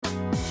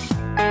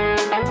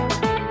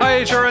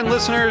HRN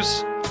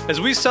listeners.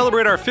 As we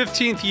celebrate our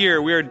 15th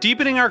year, we are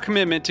deepening our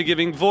commitment to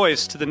giving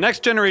voice to the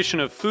next generation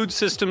of food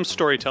systems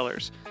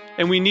storytellers,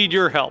 and we need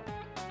your help.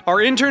 Our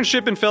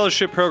internship and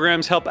fellowship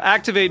programs help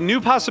activate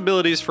new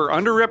possibilities for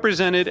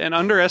underrepresented and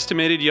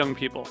underestimated young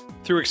people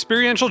through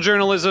experiential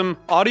journalism,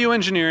 audio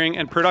engineering,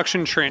 and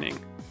production training.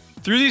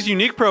 Through these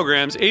unique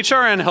programs,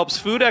 HRN helps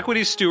food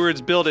equity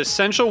stewards build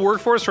essential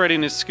workforce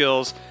readiness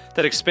skills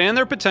that expand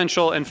their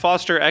potential and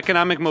foster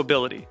economic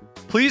mobility.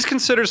 Please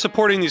consider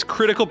supporting these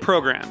critical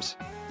programs.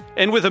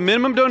 And with a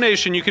minimum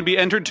donation, you can be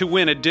entered to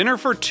win a dinner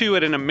for two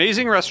at an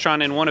amazing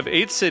restaurant in one of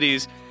 8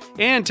 cities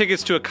and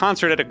tickets to a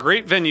concert at a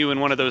great venue in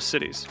one of those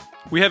cities.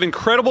 We have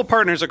incredible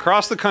partners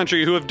across the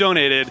country who have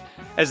donated,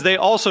 as they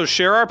also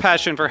share our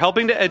passion for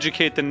helping to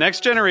educate the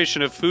next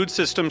generation of food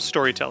systems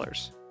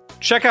storytellers.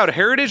 Check out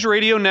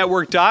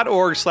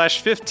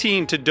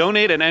heritageradionetwork.org/15 to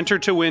donate and enter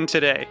to win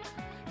today.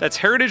 That's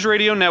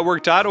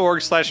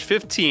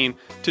heritageradionetwork.org/15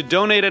 to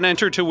donate and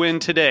enter to win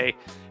today.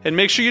 And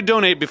make sure you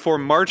donate before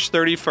March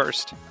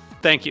 31st.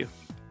 Thank you.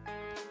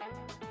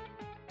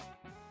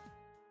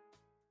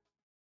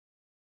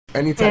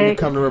 Anytime you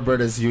come to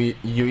Roberta's, you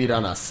eat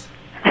on us.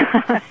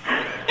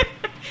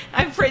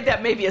 I'm afraid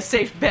that may be a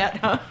safe bet,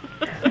 huh?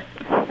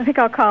 I think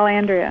I'll call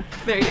Andrea.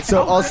 There you go.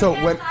 So also,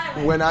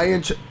 when I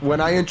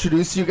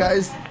introduce you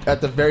guys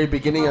at the very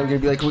beginning, I'm going to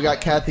be like, we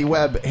got Kathy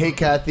Webb. Hey,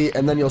 Kathy.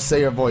 And then you'll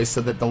say your voice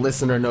so that the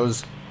listener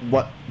knows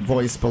what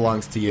voice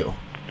belongs to you.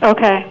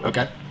 Okay.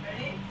 Okay.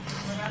 Ready?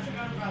 We're about to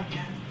go to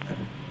broadcast.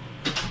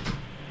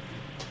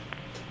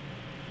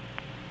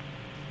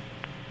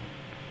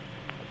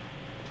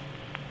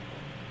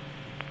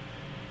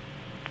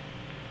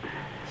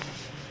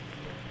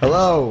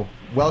 Hello.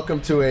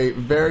 Welcome to a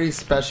very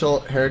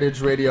special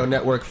Heritage Radio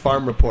Network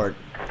Farm Report.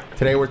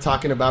 Today we're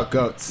talking about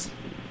goats.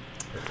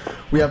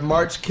 We have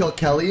Marge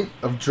Kilkelly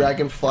of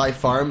Dragonfly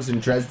Farms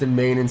in Dresden,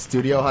 Maine in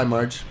studio. Hi,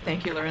 Marge.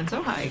 Thank you,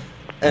 Lorenzo. Hi.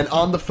 And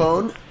on the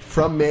phone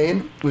from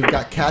Maine, we've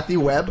got Kathy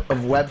Webb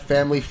of Webb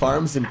Family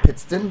Farms in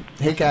Pittston.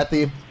 Hey,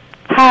 Kathy.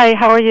 Hi,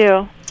 how are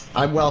you?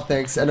 I'm well,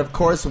 thanks. And of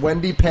course,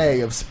 Wendy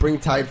Pieh of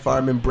Springtide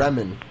Farm in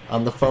Bremen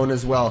on the phone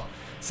as well.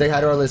 Say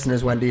hi to our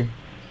listeners, Wendy.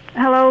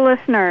 Hello,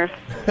 listeners.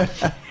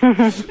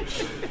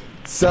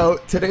 So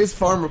today's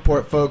farm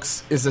report,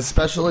 folks, is a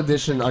special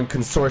edition on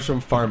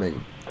consortium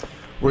farming.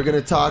 We're going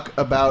to talk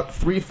about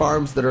 3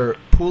 farms that are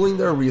pooling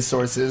their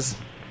resources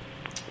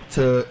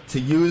to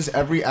use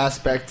every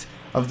aspect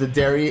of the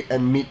dairy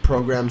and meat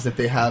programs that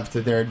they have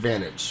to their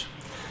advantage.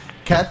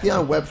 Kathy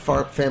on Webb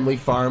Family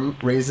Farm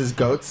raises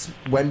goats.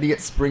 Wendy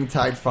at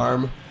Springtide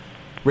Farm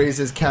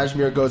raises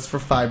cashmere goats for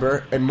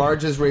fiber, and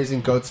Marge is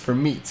raising goats for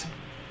meat.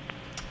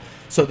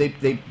 So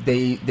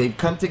they've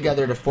come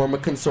together to form a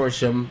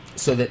consortium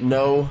so that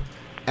no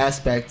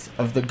aspect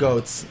of the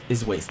goats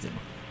is wasted.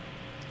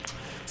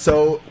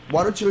 So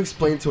why don't you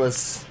explain to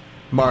us,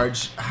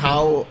 Marge,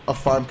 how a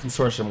farm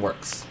consortium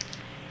works?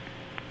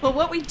 Well,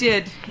 what we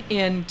did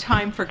in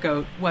Thyme for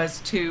Goat was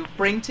to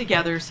bring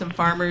together some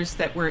farmers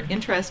that were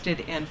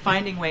interested in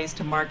finding ways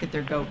to market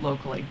their goat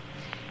locally.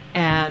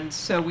 And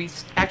so we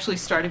actually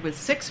started with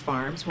 6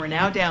 farms. We're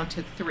now down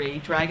to 3.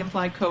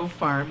 Dragonfly Cove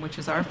Farm, which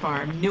is our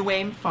farm, New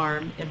Aim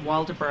Farm in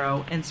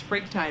Waldoboro, and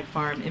Springtide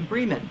Farm in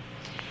Bremen.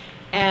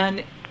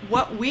 And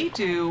what we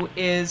do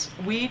is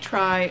we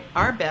try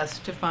our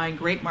best to find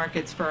great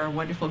markets for our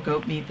wonderful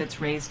goat meat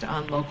that's raised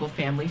on local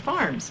family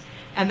farms.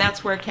 And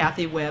that's where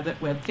Kathy Webb at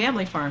Webb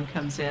Family Farm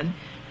comes in,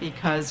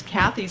 because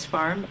Kathy's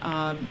farm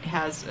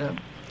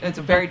it's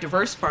a very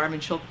diverse farm,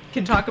 and she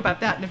can talk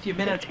about that in a few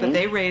minutes, but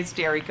they raise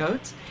dairy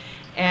goats.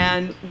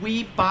 And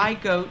we buy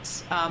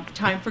goats.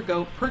 Thyme for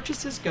Goat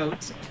purchases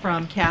goats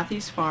from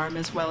Kathy's farm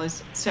as well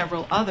as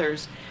several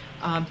others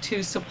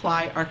to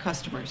supply our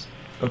customers.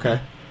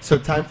 Okay. So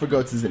Thyme for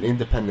Goats is an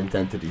independent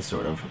entity,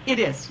 sort of. It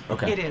is.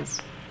 Okay. It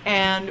is.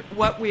 And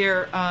what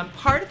we're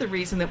part of the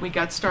reason that we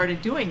got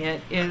started doing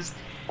it is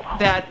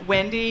that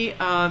Wendy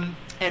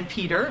and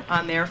Peter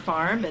on their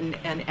farm, and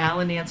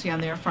Al and Nancy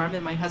on their farm,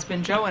 and my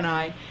husband Joe and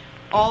I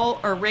all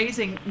are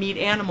raising meat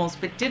animals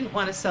but didn't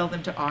want to sell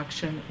them to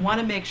auction, want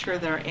to make sure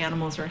that our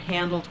animals are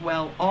handled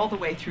well all the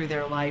way through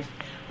their life.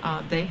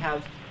 They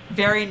have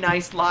very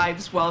nice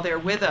lives while they're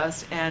with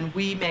us, and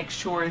we make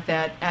sure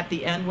that at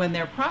the end when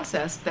they're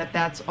processed that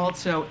that's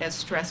also as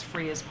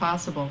stress-free as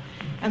possible.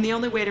 And the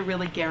only way to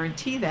really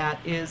guarantee that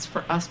is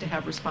for us to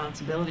have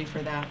responsibility for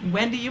that. And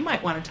Wendy, you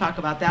might want to talk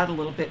about that a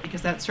little bit,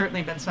 because that's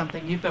certainly been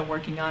something you've been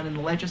working on in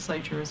the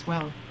legislature as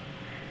well.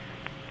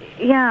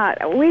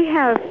 Yeah, we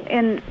have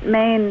in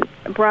Maine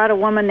brought a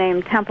woman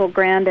named Temple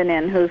Grandin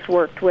in, who's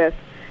worked with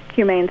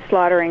humane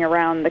slaughtering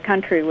around the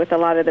country with a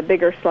lot of the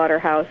bigger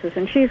slaughterhouses,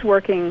 and she's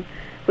working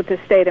with the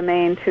state of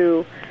Maine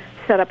to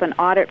set up an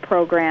audit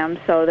program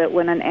so that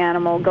when an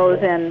animal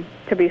goes in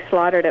to be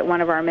slaughtered at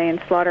one of our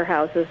Maine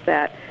slaughterhouses,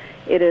 that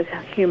it is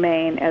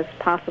humane as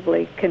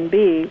possibly can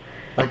be.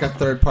 Like a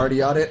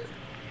third-party audit?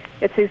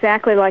 It's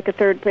exactly like it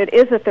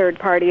is a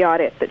third-party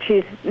audit that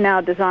she's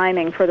now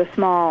designing for the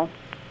small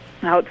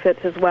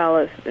outfits as well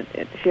as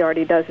she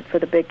already does it for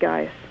the big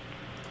guys.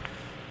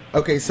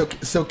 Okay,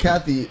 so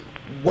Kathy,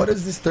 what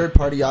does this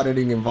third-party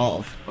auditing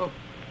involve? Well,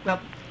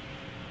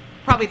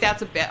 probably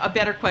that's a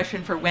better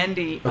question for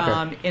Wendy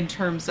in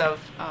terms of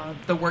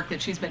the work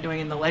that she's been doing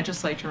in the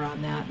legislature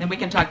on that. And we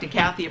can talk to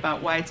Kathy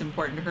about why it's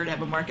important to her to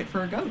have a market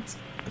for her goats.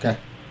 Okay.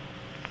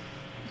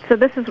 So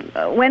this is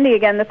Wendy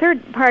again. The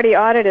third-party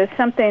audit is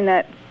something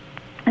that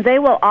they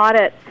will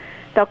audit.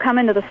 They'll come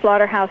into the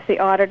slaughterhouse, the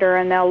auditor,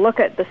 and they'll look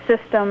at the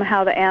system,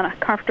 how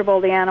comfortable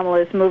the animal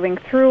is moving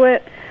through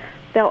it.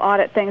 They'll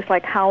audit things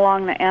like how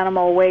long the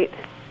animal waits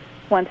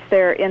once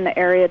they're in the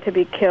area to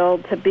be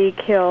killed,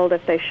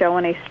 if they show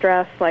any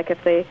stress, like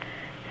if they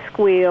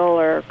squeal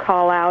or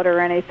call out or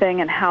anything,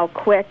 and how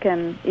quick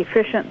and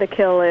efficient the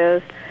kill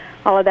is.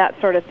 All of that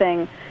sort of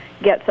thing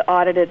gets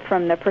audited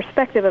from the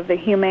perspective of the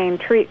humane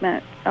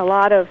treatment. A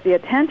lot of the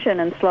attention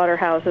in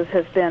slaughterhouses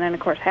has been, and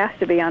of course has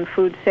to be, on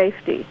food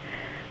safety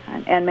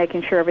and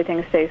making sure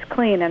everything stays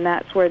clean, and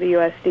that's where the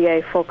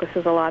USDA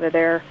focuses a lot of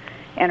their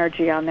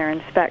energy on their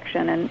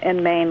inspection. And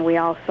in Maine, we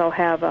also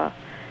have a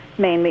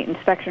Maine Meat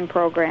Inspection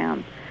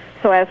Program.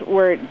 So as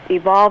we're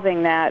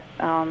evolving that,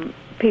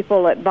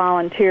 people that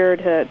volunteer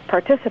to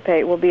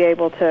participate will be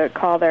able to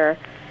call their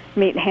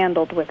meat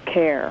handled with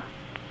care.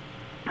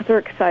 So we're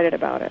excited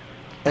about it.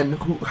 And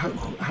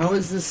how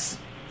is this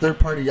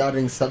third-party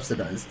auditing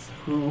subsidized?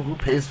 Who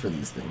pays for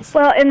these things?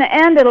 Well, in the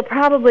end, it'll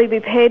probably be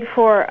paid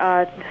for.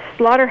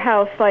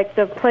 Slaughterhouse, like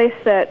the place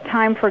that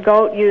Thyme for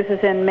Goat uses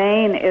in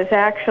Maine, is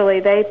actually,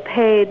 they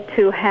paid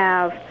to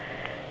have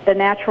the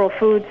natural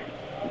foods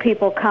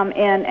people come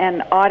in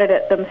and audit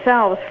it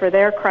themselves for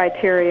their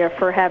criteria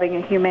for having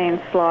a humane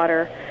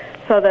slaughter.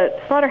 So the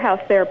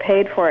slaughterhouse there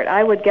paid for it.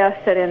 I would guess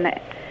that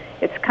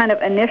it's kind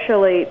of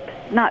initially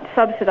not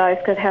subsidized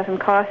because it hasn't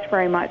cost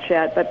very much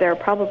yet, but there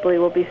probably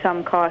will be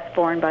some cost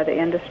borne by the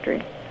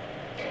industry.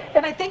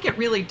 And I think it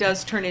really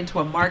does turn into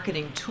a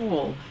marketing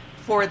tool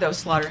for those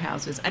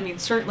slaughterhouses. I mean,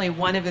 certainly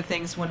one of the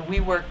things when we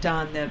worked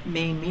on the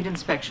Maine Meat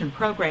Inspection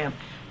Program,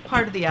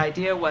 part of the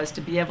idea was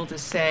to be able to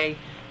say,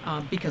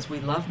 because we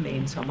love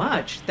Maine so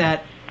much,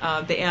 that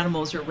the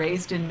animals are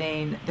raised in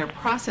Maine, they're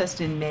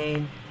processed in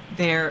Maine,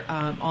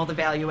 all the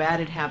value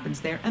added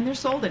happens there, and they're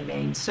sold in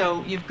Maine.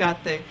 So you've got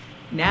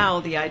now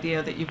the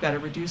idea that you've got a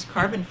reduced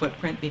carbon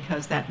footprint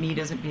because that meat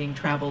isn't being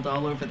traveled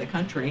all over the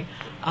country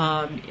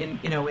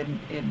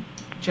in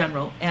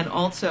general, and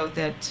also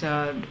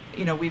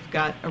that we've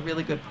got a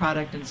really good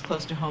product and it's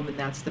close to home, and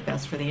that's the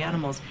best for the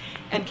animals.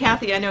 And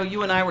Kathy, I know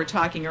you and I were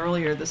talking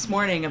earlier this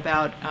morning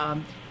about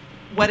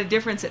what a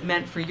difference it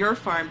meant for your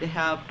farm to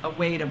have a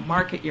way to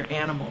market your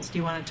animals. Do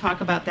you want to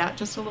talk about that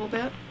just a little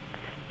bit?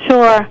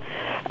 Sure.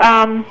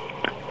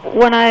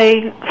 When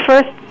I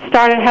first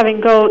started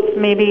having goats,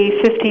 maybe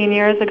 15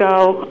 years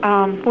ago,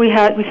 we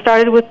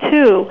started with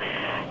 2,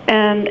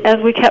 and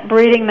as we kept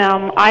breeding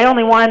them, I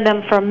only wanted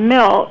them for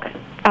milk.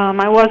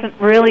 I wasn't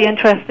really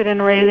interested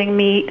in raising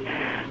meat,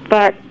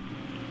 but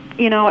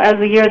as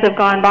the years have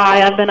gone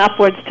by, I've been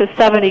upwards to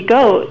 70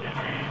 goats,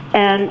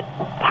 and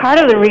part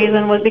of the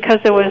reason was because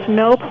there was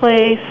no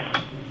place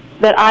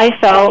that I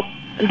felt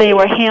they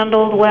were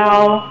handled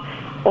well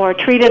or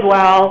treated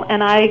well,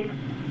 and I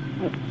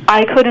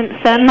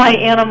couldn't send my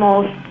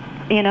animals,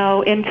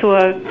 into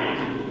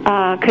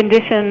a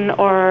condition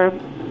or,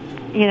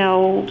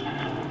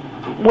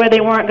 where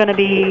they weren't going to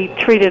be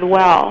treated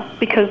well,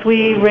 because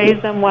we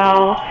raise them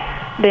well.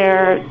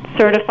 They're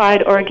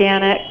certified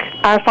organic.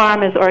 Our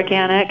farm is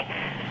organic,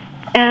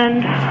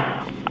 and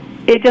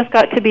it just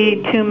got to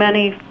be too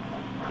many,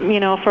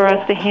 for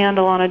us to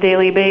handle on a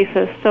daily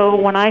basis. So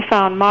when I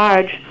found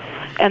Marge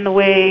and the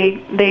way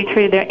they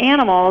treated their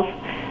animals,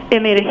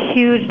 it made a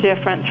huge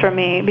difference for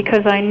me,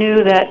 because I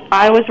knew that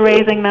I was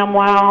raising them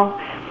well,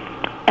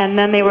 and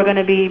then they were going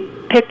to be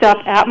picked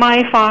up at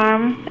my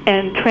farm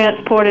and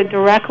transported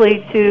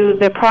directly to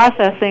the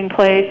processing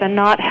place and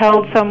not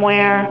held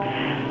somewhere,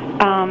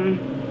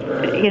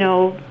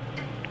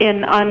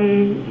 in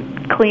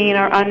unclean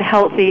or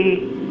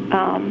unhealthy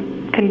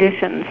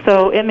conditions.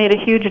 So it made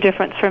a huge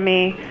difference for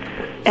me.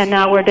 And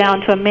now we're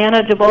down to a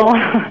manageable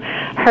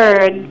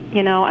herd,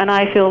 and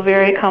I feel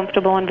very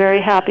comfortable and very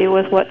happy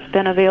with what's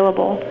been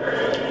available.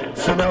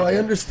 So now I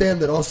understand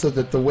that also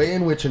that the way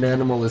in which an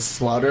animal is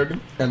slaughtered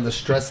and the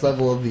stress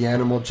level of the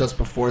animal just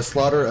before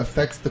slaughter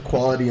affects the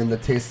quality and the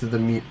taste of the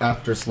meat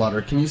after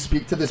slaughter. Can you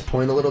speak to this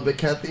point a little bit,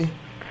 Kathy?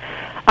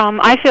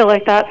 I feel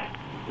like that's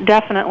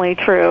definitely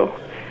true.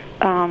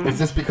 Is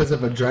this because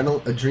of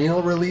adrenal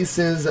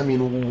releases? I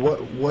mean,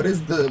 what's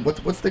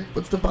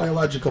the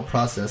biological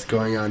process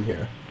going on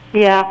here?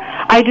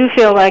 Yeah, I do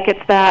feel like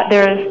it's that.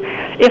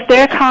 If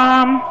they're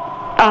calm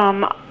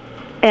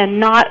and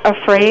not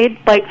afraid,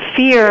 like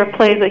fear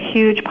plays a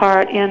huge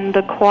part in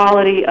the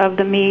quality of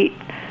the meat,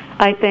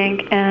 I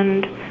think,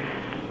 and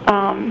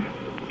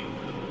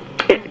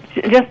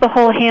just the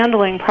whole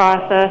handling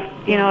process.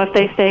 If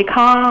they stay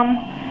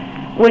calm,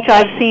 which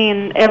I've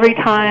seen every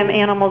time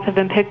animals have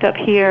been picked up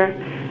here,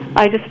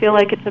 I just feel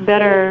like it's a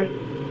better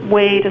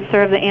way to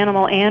serve the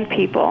animal and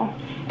people.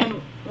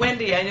 And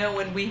Wendy, I know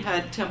when we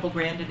had Temple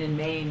Grandin in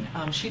Maine,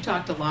 she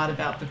talked a lot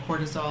about the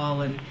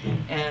cortisol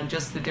and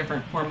just the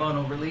different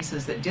hormonal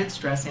releases that did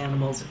stress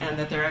animals, and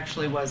that there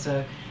actually was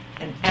an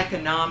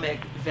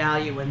economic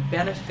value and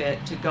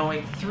benefit to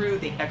going through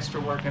the extra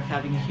work of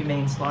having a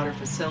humane slaughter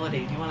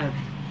facility. Do you want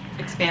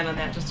to expand on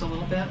that just a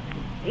little bit?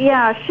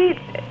 Yeah,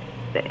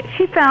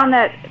 she found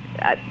that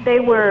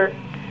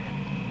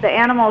the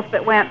animals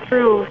that went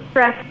through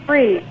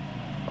stress-free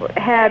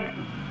had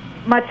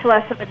much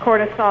less of the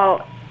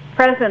cortisol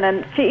present,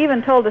 and she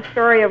even told a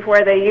story of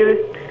where they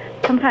used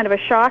some kind of a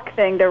shock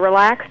thing to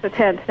relax the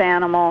tense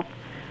animal,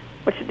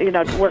 which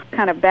worked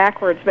kind of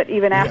backwards, but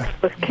even after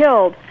it was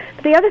killed.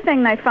 But the other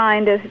thing they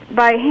find is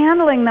by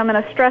handling them in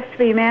a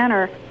stress-free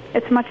manner,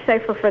 it's much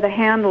safer for the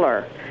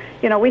handler.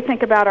 We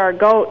think about our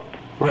goat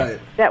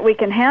that we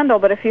can handle,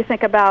 but if you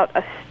think about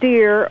a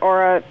steer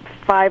or a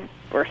 5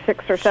 or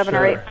 6 or 7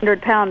 or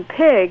 800-pound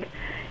pig,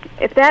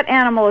 if that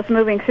animal is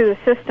moving through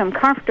the system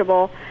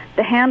comfortable,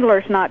 the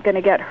handler's not going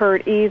to get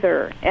hurt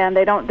either. And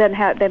they don't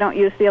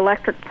use the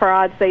electric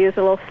prods. They use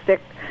a little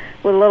stick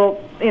with a little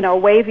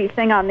wavy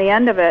thing on the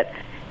end of it,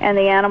 and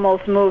the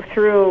animals move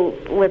through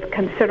with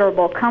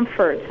considerable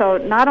comfort. So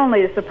not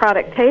only does the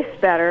product taste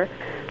better,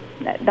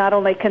 not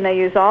only can they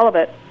use all of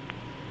it,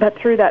 but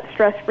through that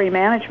stress-free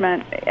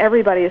management,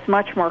 everybody is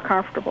much more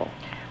comfortable.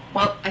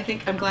 Well,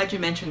 I'm glad you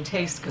mentioned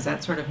taste, because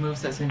that sort of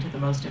moves us into the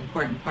most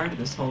important part of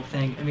this whole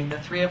thing. I mean, the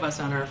three of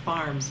us on our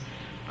farms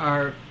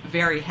are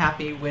very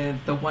happy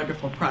with the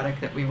wonderful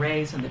product that we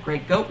raise and the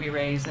great goat we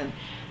raise. And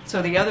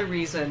so the other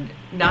reason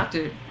not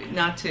to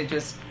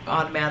just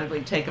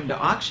automatically take them to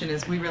auction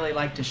is we really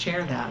like to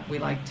share that. We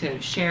like to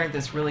share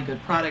this really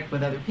good product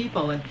with other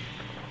people. And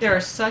there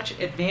are such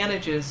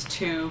advantages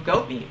to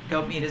goat meat.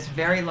 Goat meat is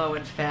very low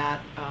in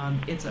fat.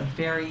 It's a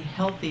very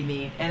healthy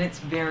meat, and it's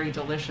very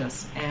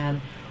delicious.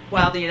 And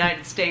while the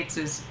United States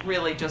is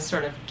really just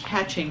sort of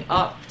catching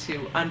up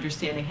to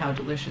understanding how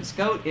delicious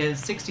goat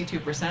is,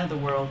 62% of the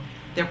world,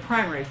 their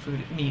primary food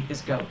meat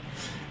is goat.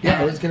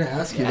 Yeah, I was going to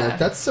ask you that.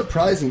 That's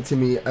surprising to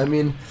me. I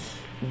mean,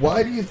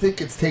 why do you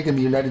think it's taken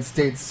the United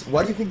States?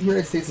 Why do you think the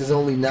United States is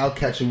only now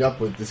catching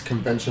up with this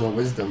conventional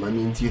wisdom? I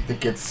mean, do you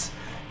think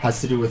has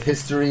to do with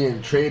history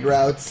and trade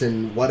routes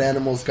and what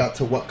animals got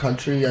to what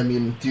country? I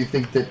mean, do you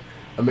think that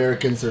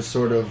Americans are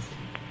sort of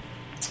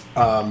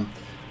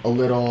a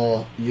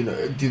little, do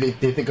they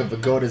think of the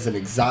goat as an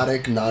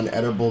exotic,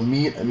 non-edible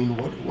meat? I mean,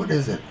 what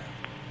is it?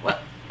 Well,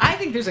 I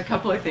think there's a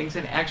couple of things,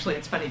 and actually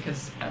it's funny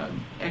because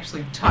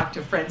actually talked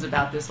to friends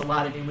about this a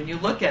lot. I mean, when you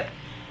look at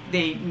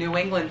the New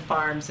England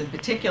farms in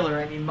particular,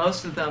 I mean,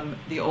 most of them,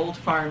 the old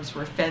farms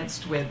were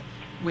fenced with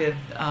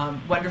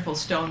wonderful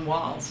stone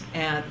walls.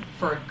 And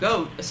for a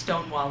goat, a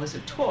stone wall is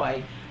a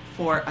toy.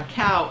 For a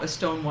cow, a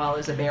stone wall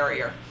is a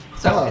barrier.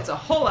 So it's a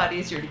whole lot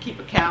easier to keep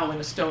a cow in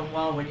a stone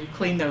wall when you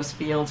clean those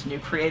fields and you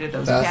created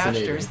those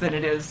pastures than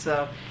it is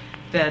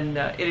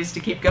to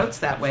keep goats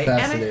that way. And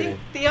I think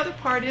the other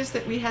part is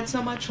that we had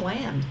so much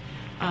land.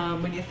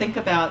 When you think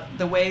about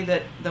the way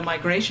that the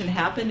migration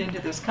happened into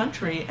this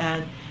country,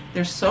 and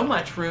there's so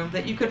much room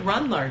that you could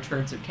run large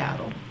herds of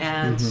cattle.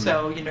 And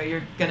so,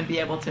 you're going to be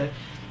able to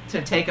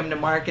take them to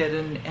market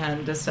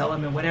and to sell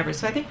them and whatever.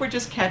 So I think we're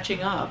just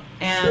catching up.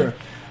 And sure.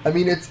 I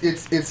mean,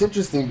 it's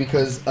interesting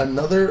because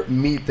another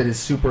meat that is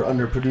super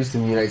underproduced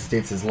in the United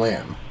States is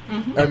lamb.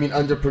 Mm-hmm. I mean,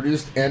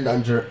 underproduced and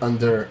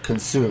under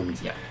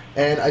consumed. Yeah.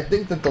 And I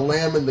think that the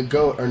lamb and the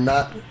goat are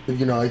not.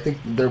 I think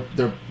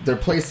they're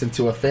placed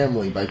into a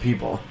family by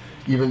people,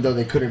 even though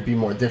they couldn't be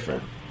more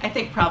different. I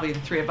think probably the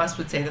three of us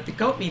would say that the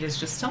goat meat is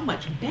just so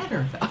much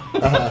better,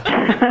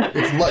 though.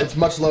 It's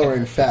much lower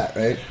in fat,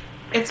 right?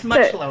 It's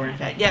much lower in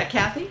fat. Yeah,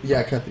 Kathy?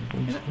 Yeah, Kathy.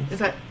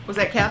 Was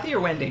that Kathy or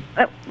Wendy?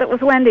 That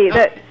was Wendy.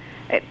 Oh.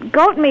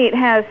 Goat meat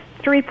has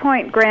 3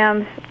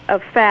 grams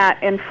of fat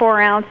in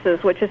 4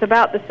 ounces, which is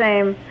about the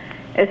same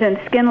as in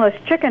skinless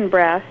chicken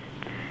breast,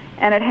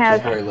 and it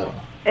has very little.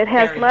 It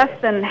has less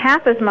than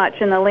half as much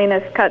in the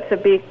leanest cuts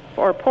of beef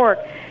or pork,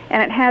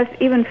 and it has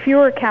even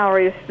fewer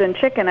calories than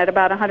chicken at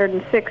about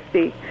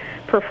 160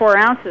 per 4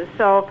 ounces.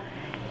 So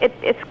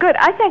it's good.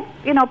 I think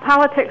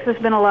politics has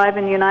been alive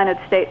in the United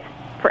States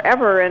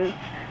forever, and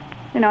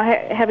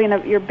having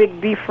your big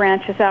beef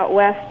ranches out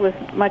west was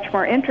much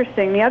more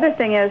interesting. The other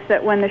thing is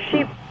that when the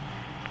sheep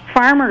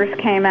farmers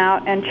came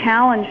out and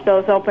challenged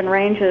those open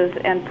ranges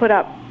and put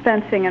up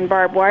fencing and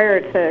barbed wire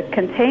to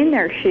contain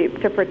their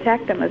sheep, to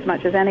protect them as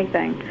much as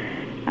anything,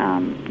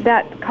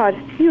 that caused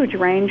huge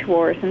range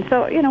wars. And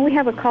so, we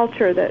have a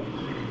culture that's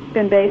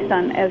been based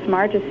on, as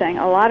Marge is saying,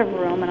 a lot of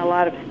room and a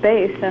lot of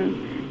space,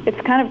 and it's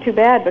kind of too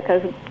bad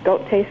because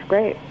goat tastes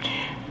great.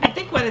 I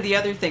think one of the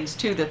other things,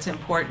 too, that's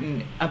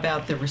important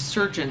about the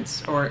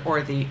resurgence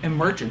or the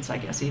emergence, I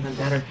guess, even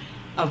better,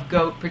 of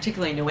goat,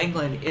 particularly in New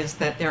England, is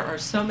that there are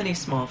so many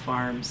small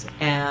farms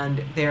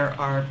and there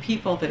are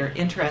people that are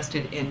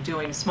interested in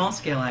doing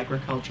small-scale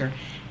agriculture,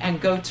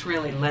 and goats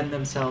really lend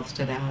themselves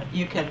to that.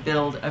 You can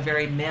build a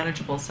very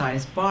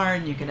manageable-sized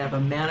barn, you can have a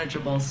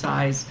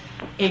manageable-sized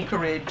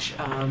acreage,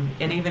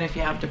 and even if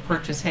you have to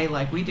purchase hay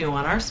like we do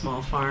on our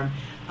small farm,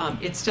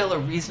 it's still a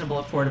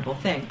reasonable, affordable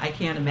thing. I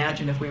can't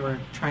imagine if we were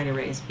trying to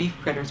raise beef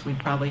critters, we'd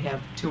probably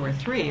have 2 or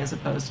 3 as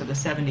opposed to the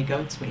 70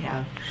 goats we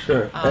have.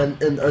 Sure.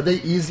 And are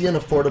they easy and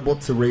affordable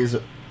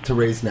to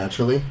raise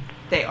naturally?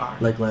 They are.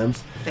 Like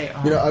lambs? They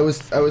are. You know, I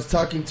was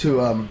talking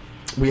to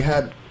we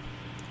had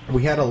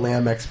a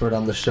lamb expert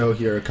on the show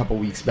here a couple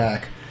weeks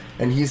back,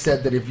 and he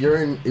said that if you're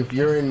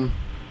in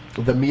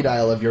the meat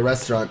aisle of your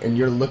restaurant and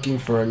you're looking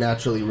for a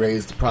naturally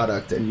raised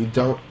product and you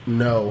don't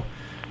know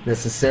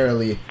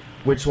necessarily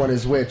which one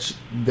is which,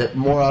 that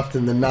more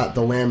often than not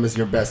the lamb is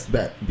your best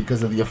bet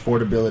because of the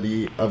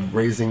affordability of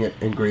raising it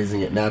and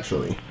grazing it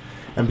naturally,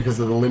 and because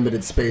of the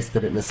limited space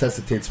that it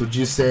necessitates. Would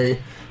you say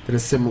that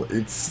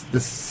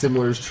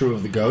similar is true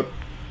of the goat?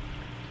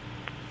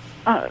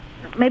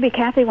 Maybe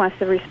Kathy wants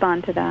to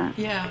respond to that.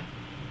 Yeah.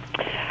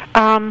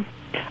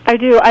 I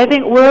do. I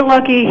think we're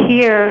lucky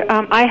here.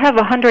 I have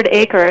 100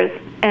 acres,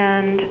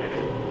 and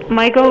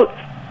my goats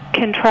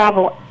can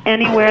travel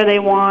anywhere they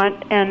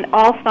want, and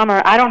all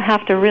summer I don't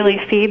have to really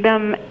feed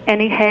them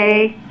any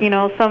hay. You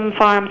know, some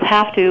farms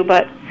have to,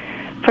 but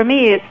for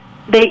me,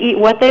 they eat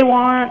what they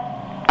want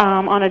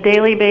on a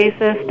daily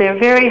basis. They're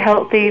very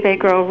healthy. They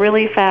grow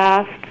really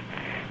fast,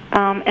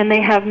 and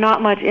they have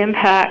not much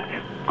impact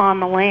on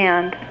the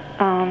land.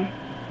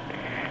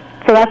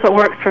 So that's what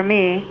works for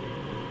me.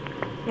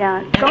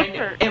 Yeah.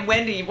 And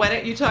Wendy, why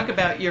don't you talk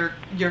about your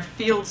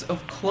fields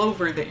of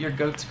clover that your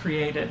goats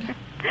created?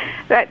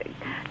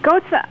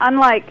 Goats,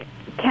 unlike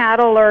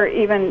cattle or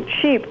even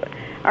sheep,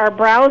 are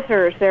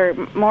browsers. They're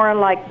more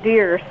like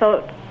deer.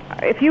 So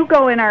if you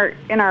go in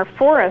our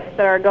forest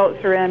that our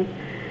goats are in,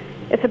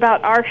 it's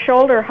about our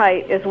shoulder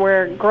height is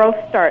where growth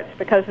starts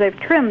because they've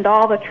trimmed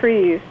all the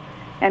trees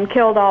and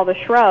killed all the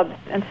shrubs.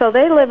 And so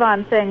they live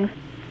on things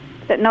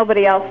that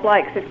nobody else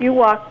likes. If you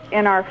walk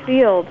in our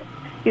field,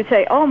 you'd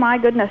say, oh my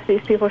goodness,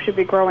 these people should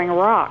be growing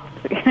rocks.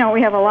 You know,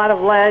 we have a lot of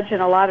ledge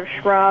and a lot of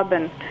shrub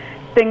and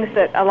things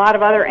that a lot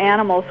of other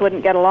animals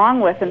wouldn't get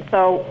along with. And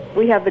so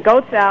we have the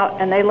goats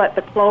out and they let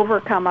the clover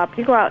come up.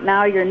 You go out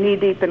now, you're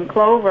knee-deep in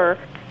clover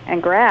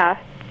and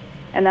grass,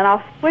 and then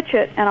I'll switch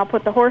it and I'll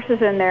put the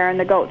horses in there and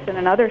the goats in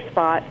another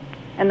spot,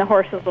 and the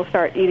horses will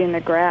start eating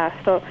the grass.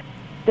 So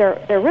they're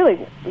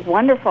really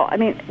wonderful. I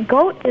mean,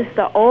 goat is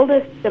the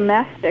oldest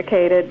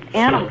domesticated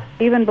animal,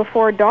 even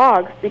before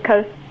dogs,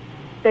 because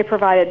they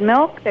provided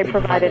milk, they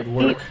provided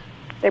meat,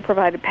 they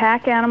provided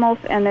pack animals,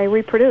 and they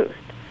reproduced.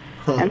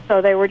 And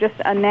so they were just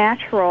a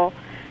natural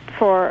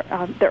for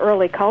the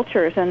early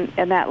cultures, and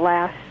that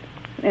lasts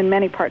in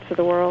many parts of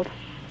the world.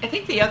 I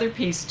think the other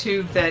piece,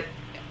 too, that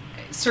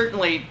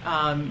certainly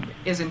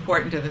is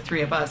important to the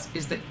three of us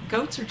is that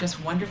goats are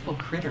just wonderful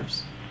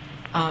critters.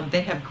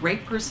 They have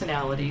great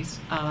personalities.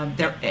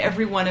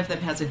 Every one of them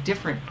has a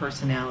different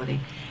personality.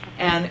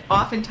 And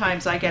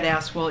oftentimes I get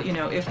asked, well, you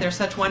know, if they're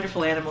such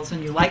wonderful animals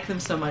and you like them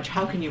so much,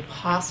 how can you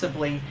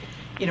possibly,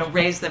 you know,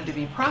 raise them to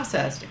be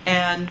processed?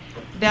 And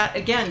that,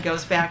 again,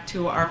 goes back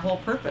to our whole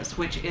purpose,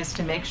 which is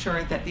to make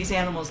sure that these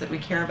animals that we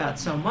care about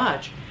so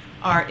much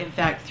are, in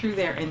fact, through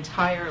their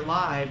entire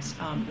lives,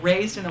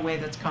 raised in a way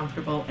that's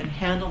comfortable and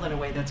handled in a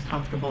way that's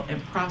comfortable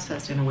and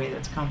processed in a way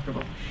that's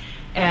comfortable.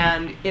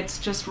 And it's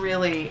just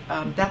really,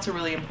 that's a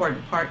really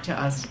important part to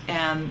us.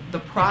 And the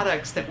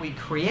products that we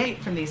create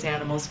from these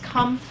animals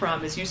come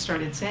from, as you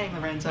started saying,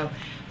 Lorenzo,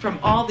 from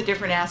all the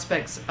different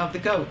aspects of the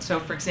goat. So,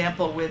 for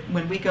example,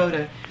 when we go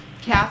to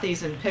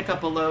Kathy's and pick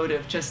up a load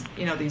of just,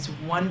 you know, these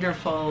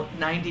wonderful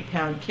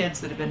 90-pound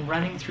kids that have been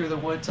running through the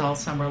woods all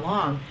summer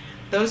long,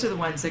 those are the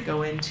ones that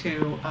go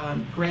into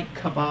great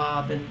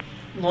kebab and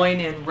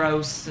loin-in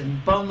roasts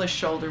and boneless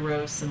shoulder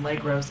roasts and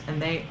leg roasts, and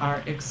they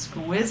are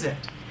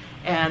exquisite.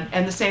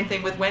 And the same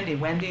thing with Wendy.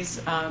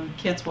 Wendy's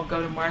kids will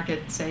go to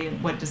market, say,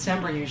 in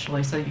December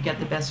usually, so you get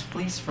the best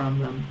fleece from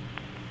them.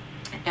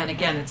 And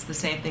again, it's the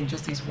same thing,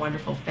 just these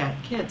wonderful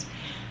fat kids.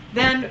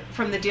 Then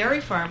from the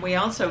dairy farm, we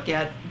also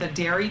get the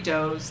dairy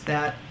does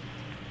that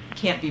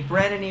can't be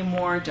bred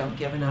anymore, don't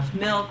give enough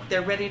milk,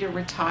 they're ready to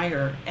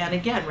retire. And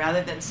again,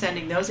 rather than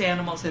sending those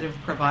animals that have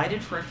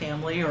provided for a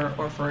family or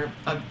for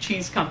a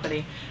cheese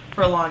company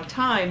for a long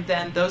time,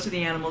 then those are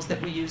the animals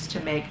that we use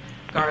to make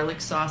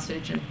garlic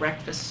sausage and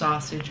breakfast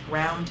sausage,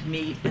 ground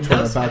meat, and which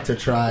we're about to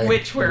try.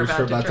 Which we're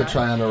about to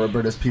try on a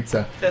Roberta's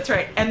pizza. That's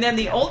right. And then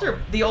the older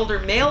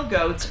male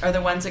goats are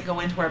the ones that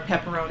go into our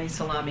pepperoni,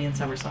 salami, and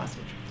summer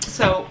sausage.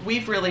 So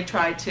we've really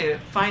tried to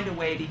find a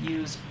way to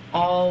use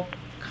all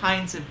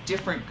kinds of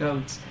different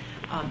goats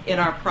in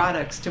our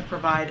products to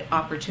provide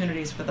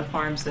opportunities for the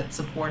farms that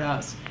support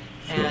us.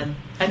 Sure. And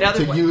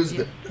another one.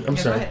 I'm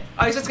sorry. Go ahead.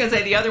 I was just going to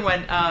say the other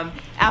one,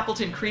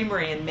 Appleton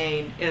Creamery in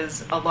Maine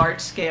is a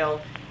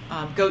large-scale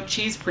goat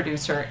cheese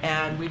producer,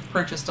 and we've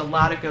purchased a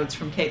lot of goats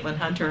from Caitlin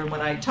Hunter. And when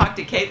I talked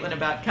to Caitlin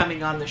about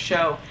coming on the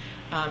show,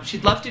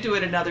 she'd love to do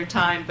it another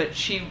time, but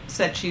she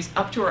said she's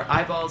up to her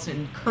eyeballs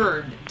in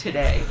curd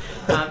today.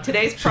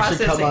 Today's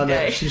processing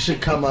day. She should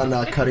come on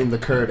Cutting the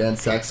Curd and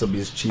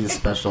Saxelby's Cheese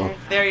Special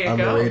there you on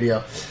go. The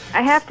radio.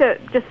 I have to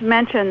just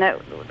mention that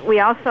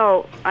we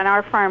also, on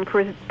our farm,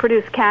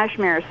 produce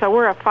cashmere, so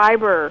we're a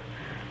fiber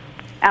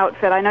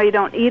outfit. I know you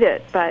don't eat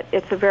it, but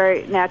it's a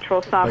very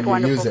natural, soft,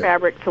 wonderful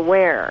fabric to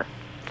wear.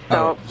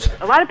 So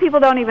a lot of people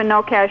don't even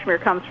know cashmere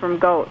comes from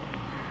goats.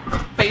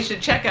 But you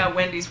should check out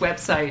Wendy's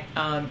website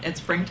at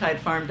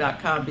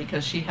springtidefarm.com,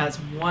 because she has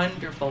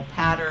wonderful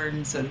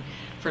patterns and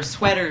for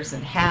sweaters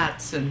and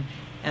hats and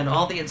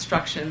all the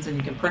instructions, and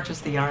you can purchase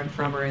the yarn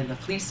from her and the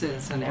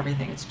fleeces and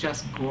everything. It's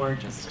just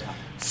gorgeous stuff.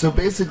 So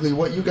basically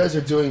what you guys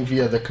are doing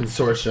via the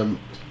consortium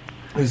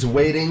is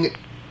waiting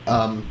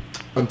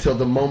until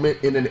the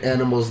moment in an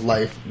animal's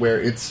life where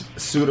it's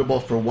suitable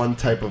for one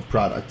type of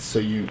product. So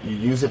you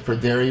use it for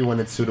dairy when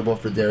it's suitable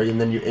for dairy,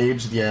 and then you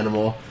age the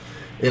animal.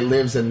 It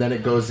lives, and then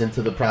it goes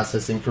into the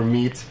processing for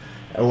meat,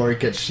 or it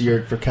gets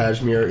sheared for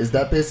cashmere. Is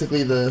that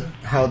basically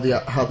how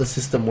the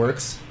system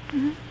works?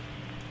 Mm-hmm.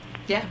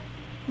 Yeah.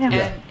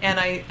 And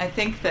I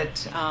think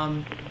that,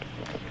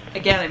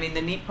 again, I mean,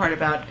 the neat part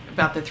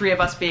about the three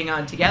of us being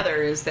on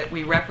together is that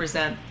we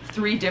represent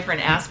three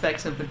different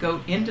aspects of the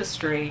goat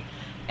industry,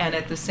 and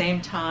at the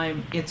same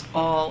time, it's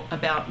all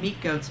about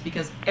meat goats,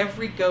 because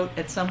every goat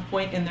at some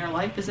point in their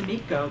life is a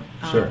meat goat.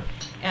 Sure.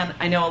 And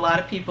I know a lot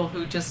of people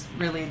who just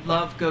really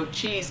love goat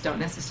cheese don't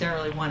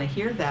necessarily want to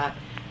hear that,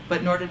 but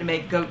in order to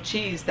make goat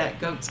cheese, that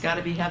goat's got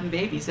to be having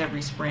babies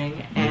every spring,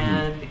 mm-hmm.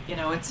 and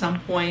at some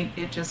point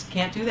it just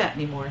can't do that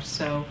anymore.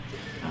 So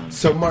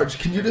Marge,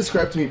 can you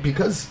describe to me,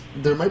 because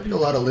there might be a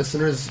lot of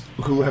listeners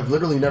who have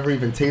literally never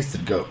even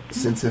tasted goat,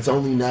 since it's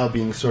only now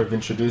being sort of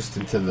introduced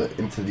into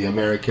the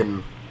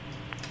American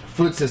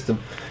food system.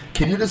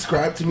 Can you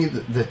describe to me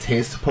the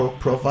taste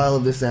profile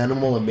of this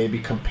animal and maybe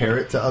compare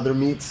it to other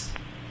meats?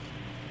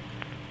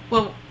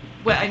 Well,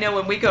 I know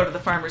when we go to the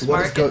farmer's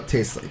market... What does goat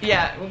taste like?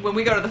 Yeah, when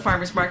we go to the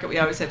farmer's market, we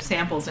always have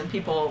samples, and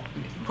people,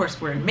 of course,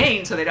 we're in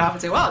Maine, so they'd often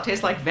say, well, it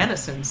tastes like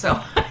venison.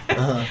 So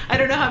I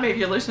don't know how many of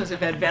your listeners have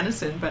had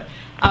venison, but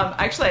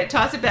actually I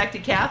toss it back to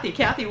Kathy.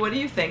 Kathy, what do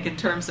you think in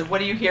terms of, what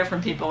do you hear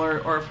from people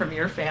or from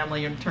your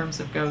family in terms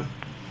of goat?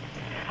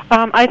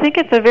 I think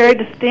it's a very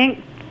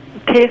distinct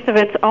taste of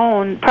its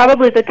own.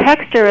 Probably the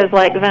texture is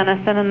like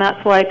venison, and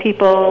that's why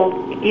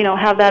people,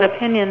 have that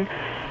opinion.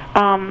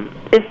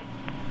 It's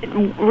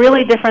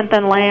really different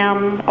than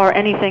lamb or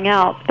anything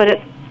else, but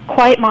it's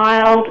quite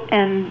mild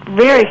and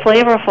very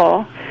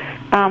flavorful.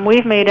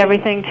 We've made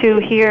everything, too,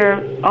 here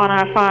on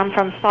our farm,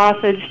 from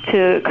sausage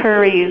to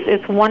curries.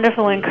 It's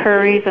wonderful in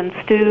curries and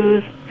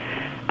stews.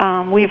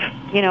 We've,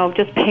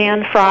 just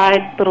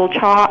pan-fried little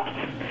chops.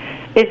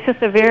 It's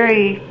just a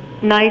very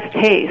nice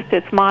taste.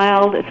 It's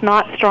mild. It's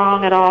not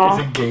strong at all.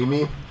 Is it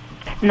gamey?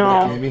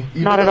 No,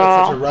 not at all.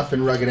 It's such a rough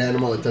and rugged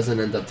animal, it doesn't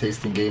end up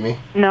tasting gamey?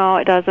 No,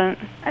 it doesn't.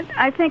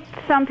 I think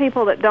some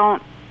people that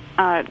don't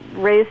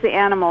raise the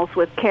animals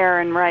with care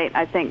and right,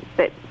 I think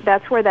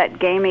that's where that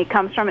gamey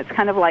comes from. It's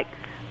kind of like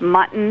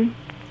mutton.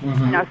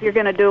 Mm-hmm. If you're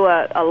going to do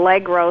a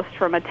leg roast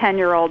from a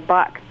 10-year-old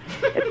buck,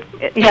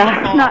 it's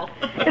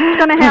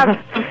going to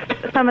have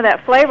some of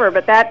that flavor,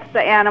 but that's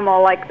the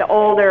animal, like the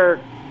older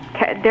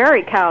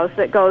dairy cows,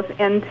 that goes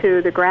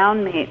into the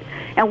ground meat.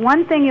 And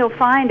one thing you'll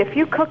find, if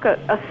you cook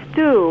a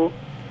stew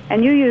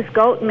and you use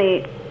goat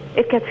meat,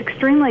 it gets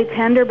extremely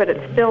tender, but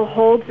it still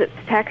holds its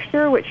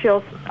texture, which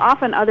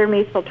often other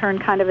meats will turn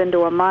kind of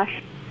into a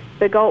mush.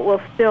 The goat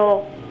will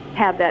still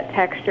have that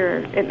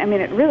texture. I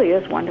mean, it really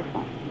is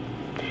wonderful.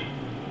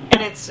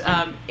 And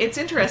it's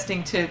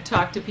interesting to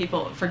talk to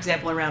people, for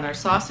example, around our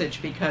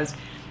sausage, because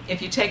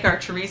if you take our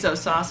chorizo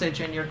sausage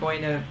and you're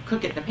going to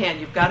cook it in a pan,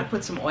 you've got to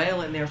put some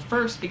oil in there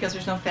first, because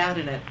there's no fat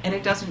in it, and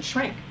it doesn't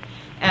shrink.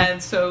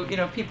 And so,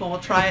 people will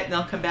try it and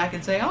they'll come back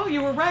and say, oh,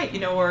 you were right,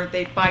 or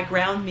they buy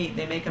ground meat and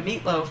they make a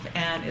meatloaf,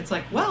 and it's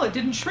like, well, it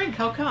didn't shrink,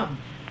 how come?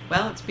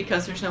 Well, it's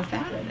because there's no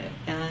fat in it,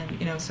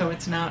 and, so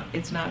it's not,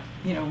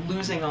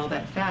 losing all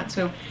that fat.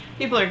 So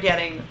people are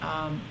getting,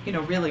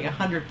 really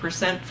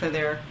 100%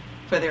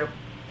 for their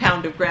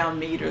pound of ground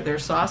meat or their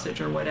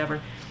sausage or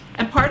whatever.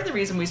 And part of the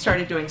reason we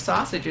started doing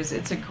sausage is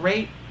it's a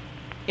great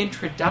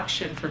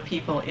introduction for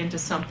people into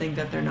something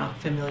that they're not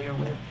familiar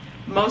with.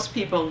 Most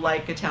people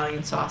like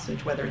Italian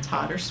sausage, whether it's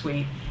hot or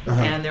sweet,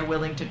 and they're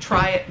willing to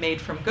try it made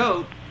from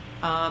goat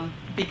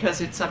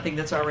because it's something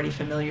that's already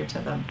familiar to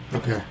them.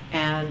 Okay.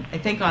 And I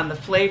think on the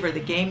flavor, the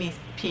gamey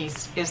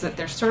piece is that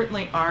there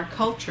certainly are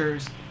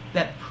cultures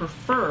that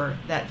prefer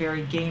that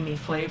very gamey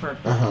flavor.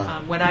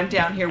 When I'm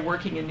down here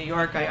working in New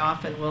York, I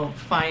often will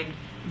find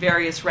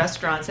various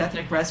restaurants,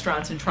 ethnic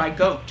restaurants, and try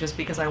goat just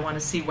because I want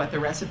to see what the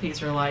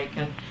recipes are like.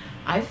 And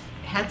I've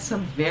had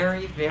some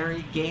very,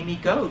 very gamey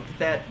goat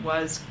that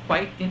was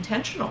quite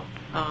intentional.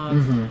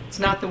 It's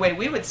not the way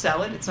we would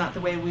sell it. It's not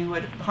the way we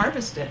would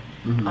harvest it.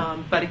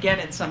 But again,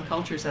 in some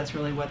cultures, that's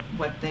really what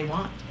they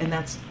want, and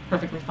that's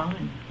perfectly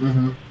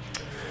fine.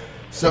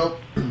 So,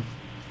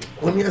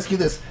 let me ask you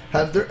this: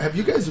 Have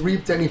you guys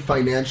reaped any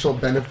financial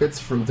benefits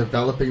from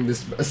developing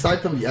this?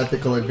 Aside from the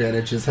ethical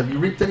advantages, have you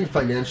reaped any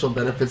financial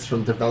benefits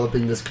from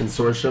developing this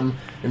consortium?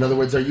 In other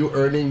words, are you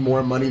earning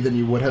more money than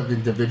you would have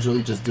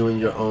individually just doing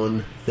your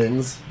own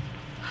things?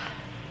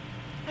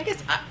 I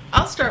guess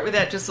I'll start with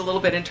that just a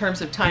little bit in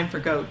terms of Thyme for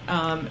Goat.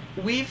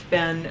 We've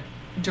been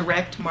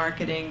direct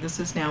marketing. This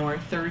is now our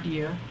third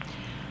year.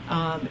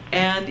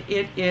 And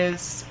it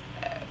is,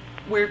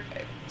 we're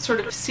sort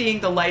of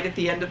seeing the light at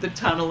the end of the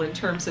tunnel in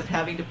terms of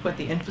having to put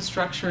the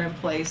infrastructure in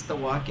place, the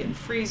walk-in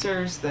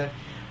freezers, the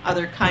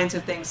other kinds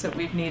of things that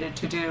we've needed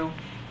to do.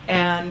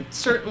 And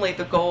certainly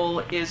the goal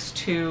is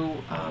to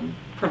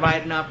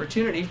provide an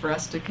opportunity for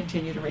us to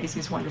continue to raise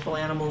these wonderful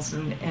animals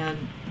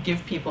and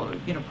give people,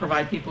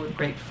 provide people with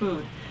great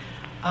food.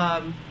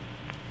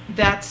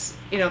 That's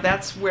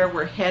where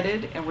we're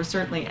headed, and we're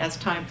certainly, as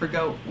Thyme for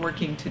Goat,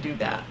 working to do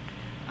that.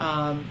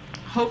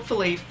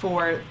 Hopefully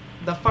for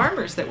the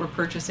farmers that we're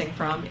purchasing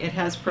from, it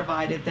has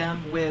provided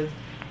them with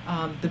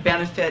the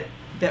benefit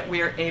that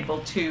we're able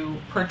to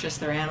purchase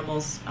their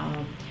animals.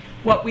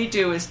 What we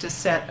do is to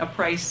set a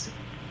price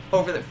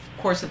over the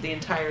course of the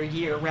entire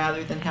year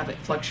rather than have it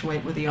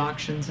fluctuate with the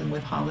auctions and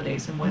with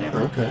holidays and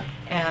whatever. Okay.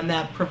 And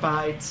that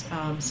provides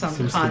some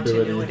stability.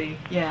 continuity.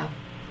 Yeah.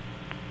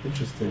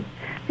 Interesting.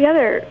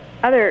 The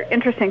other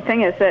interesting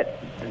thing is that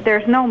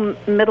there's no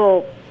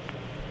middle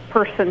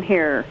person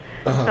here.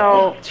 Uh-huh.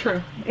 So,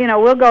 True.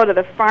 We'll go to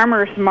the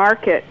farmer's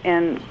market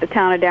in the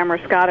town of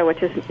Damascotta,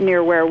 which is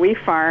near where we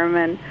farm,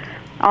 and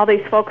all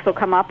these folks will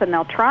come up and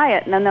they'll try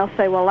it, and then they'll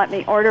say, well, let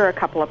me order a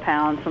couple of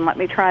pounds and let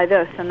me try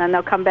this, and then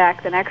they'll come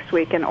back the next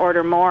week and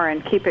order more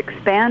and keep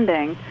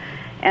expanding.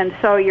 And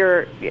so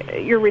your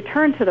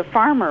return to the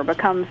farmer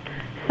becomes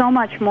so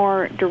much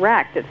more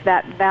direct. It's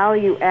that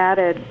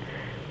value-added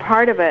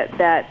part of it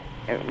that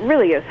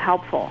really is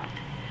helpful.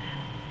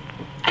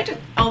 I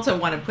just also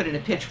want to put in a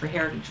pitch for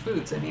Heritage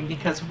Foods.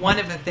 Because one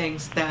of the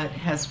things that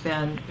has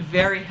been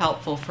very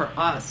helpful for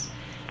us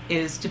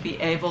is to be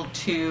able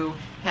to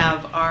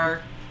have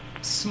our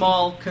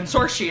small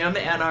consortium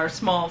and our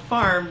small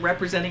farm,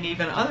 representing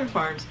even other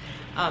farms,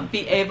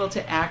 be able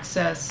to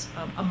access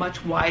a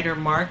much wider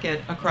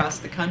market across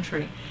the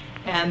country.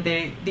 And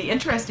the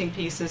interesting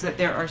piece is that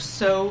there are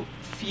so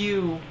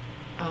few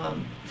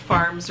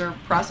farms or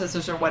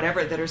processors or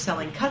whatever that are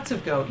selling cuts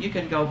of goat. You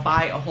can go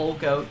buy a whole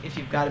goat if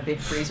you've got a big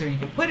freezer. You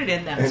can put it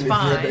in. That's and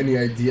fine. And if you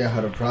have any idea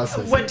how to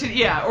process it.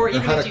 Or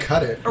even how if to you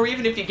cut it. Or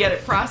even if you get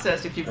it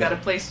processed, if you've got a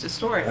place to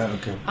store it.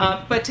 Okay.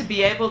 But to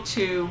be able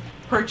to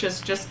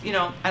purchase just,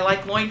 I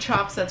like loin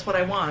chops, that's what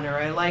I want, or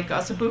I like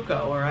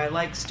ossobuco, or I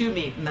like stew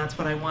meat, and that's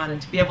what I want,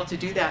 and to be able to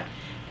do that.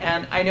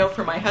 And I know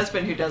for my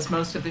husband, who does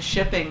most of the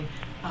shipping,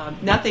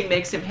 nothing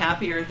makes him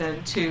happier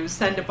than to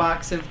send a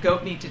box of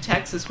goat meat to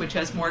Texas, which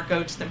has more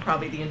goats than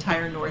probably the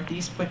entire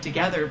Northeast put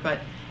together. But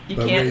you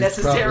can't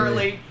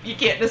necessarily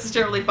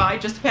buy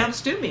just a pound of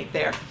stew meat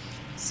there.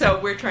 So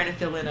we're trying to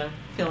fill in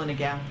a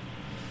gap.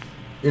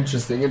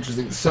 Interesting.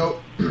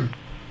 So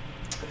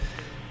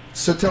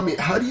tell me,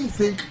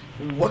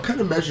 what kind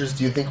of measures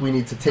do you think we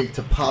need to take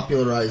to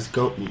popularize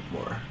goat meat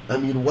more?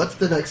 What's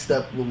the next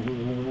step?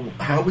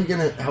 How are we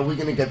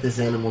gonna get this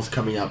animals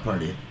coming out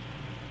party?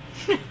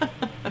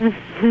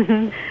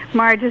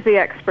 Marge is the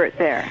expert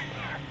there.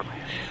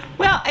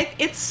 Well,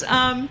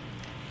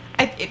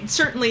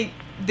 certainly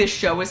this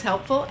show is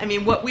helpful.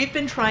 What we've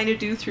been trying to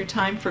do through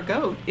Thyme for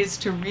Goat is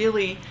to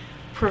really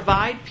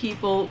provide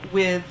people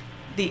with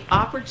the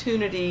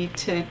opportunity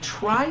to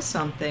try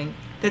something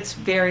that's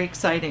very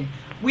exciting.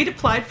 We'd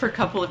applied for a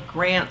couple of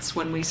grants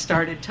when we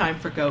started Thyme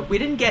for Goat. We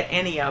didn't get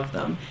any of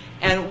them.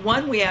 And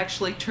one we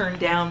actually turned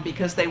down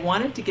because they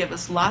wanted to give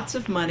us lots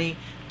of money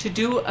to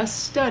do a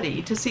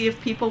study to see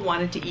if people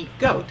wanted to eat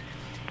goat.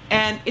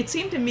 And it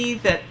seemed to me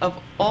that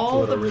of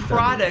all the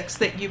products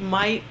that you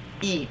might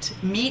eat,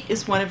 meat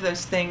is one of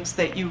those things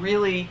that you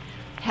really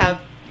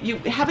have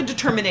a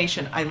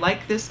determination. I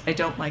like this, I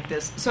don't like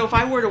this. So if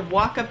I were to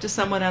walk up to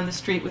someone on the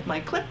street with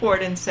my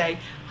clipboard and say,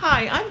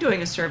 hi, I'm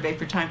doing a survey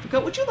for Thyme for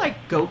Goat, would you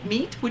like goat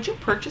meat? Would you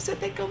purchase it?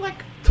 They'd go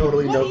like,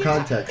 totally no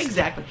context.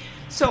 Exactly.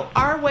 So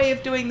our way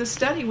of doing the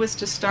study was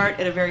to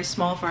start at a very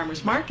small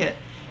farmer's market,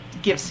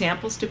 give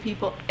samples to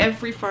people.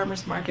 Every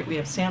farmer's market we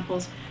have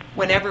samples.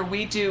 Whenever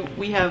we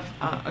have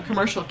a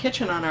commercial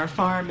kitchen on our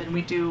farm, and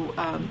we do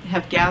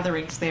have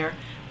gatherings there,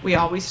 we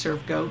always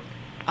serve goat.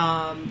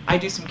 I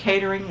do some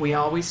catering. We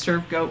always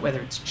serve goat,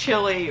 whether it's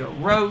chili or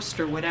roast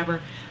or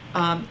whatever.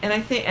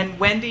 And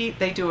Wendy,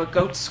 they do a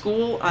goat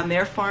school on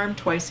their farm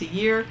twice a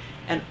year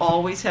and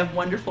always have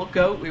wonderful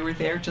goat. We were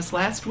there just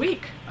last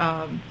week.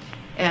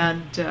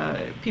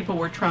 And people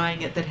were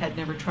trying it that had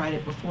never tried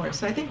it before.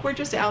 So I think we're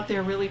just out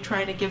there really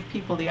trying to give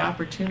people the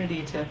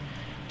opportunity to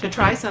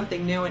try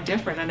something new and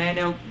different. And I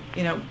know,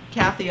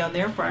 Kathy on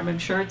their farm, I'm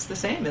sure it's the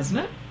same, isn't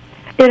it?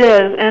 It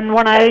is. And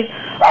when I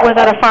was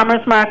at a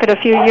farmer's market a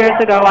few years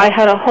ago, I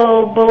had a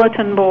whole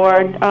bulletin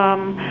board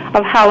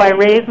of how I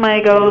raise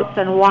my goats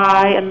and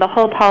why, and the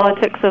whole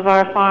politics of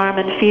our farm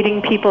and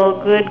feeding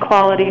people good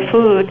quality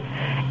food.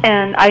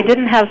 And I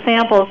didn't have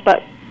samples,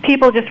 but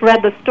people just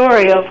read the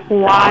story of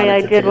why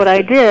I did what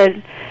I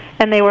did,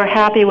 and they were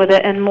happy with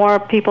it, and more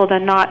people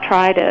than not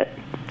tried it.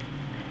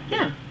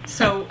 Yeah.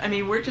 So,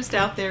 we're just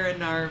out there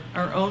in our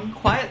own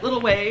quiet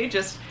little way,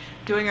 just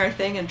doing our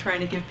thing and trying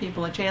to give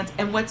people a chance.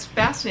 And what's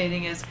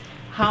fascinating is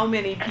how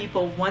many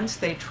people, once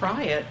they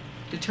try it,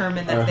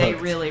 determine that they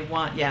really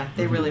want,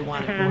 really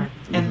want it more.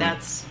 And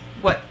that's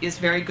what is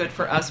very good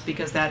for us,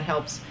 because that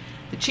helps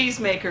the cheese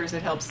makers,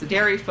 it helps the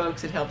dairy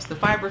folks, it helps the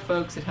fiber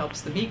folks, it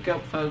helps the meat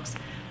goat folks,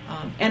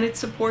 and it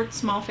supports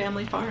small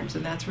family farms,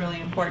 and that's really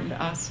important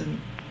to us.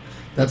 And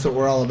that's what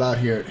we're all about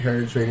here at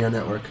Heritage Radio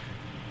Network,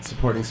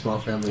 supporting small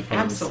family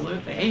farms.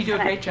 Absolutely. And you do a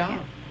great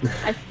job.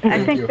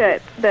 I think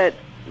that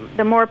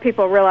the more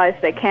people realize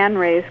they can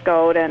raise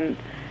goat and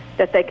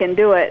that they can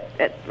do it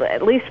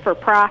at least for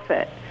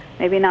profit,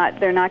 maybe not,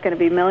 they're not going to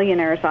be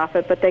millionaires off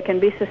it, but they can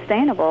be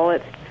sustainable.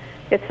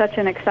 It's such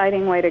an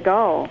exciting way to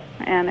go.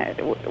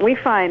 And we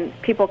find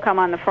people come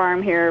on the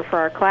farm here for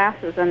our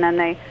classes, and then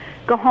they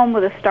go home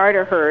with a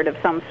starter herd of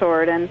some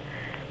sort, and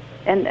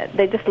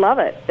they just love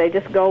it. They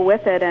just go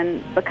with it,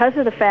 and because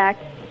of the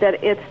fact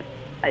that it's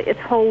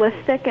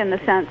holistic in the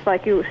sense,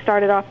 like you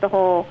started off the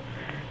whole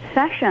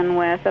session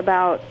with,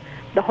 about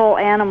the whole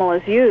animal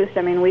is used.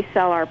 I mean, we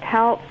sell our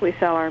pelts, we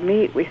sell our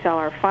meat, we sell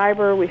our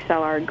fiber, we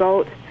sell our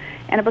goats,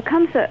 and it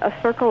becomes a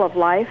circle of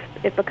life.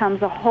 It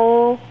becomes a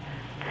whole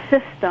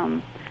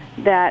system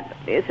that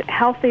is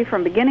healthy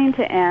from beginning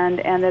to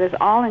end, and that is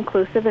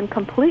all-inclusive and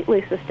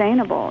completely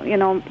sustainable. You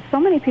know, so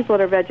many people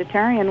that are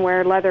vegetarian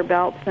wear leather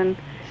belts and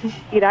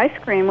eat ice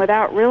cream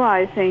without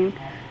realizing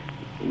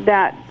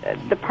that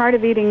the part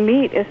of eating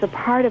meat is a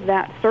part of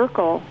that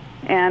circle.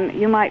 And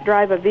you might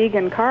drive a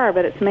vegan car,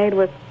 but it's made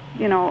with,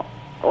 you know,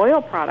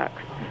 oil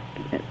products,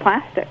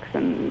 plastics,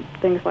 and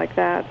things like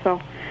that.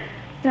 So,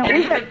 you know,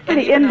 we get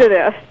pretty into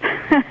this.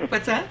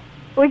 What's that?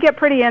 We get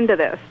pretty into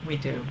this. We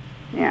do.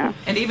 Yeah.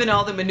 And even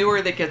all the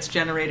manure that gets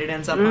generated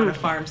ends up on a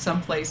farm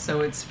someplace,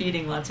 so it's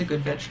feeding lots of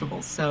good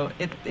vegetables. So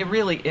it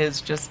really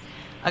is just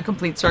a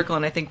complete circle,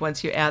 and I think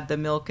once you add the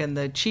milk and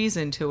the cheese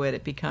into it,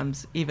 it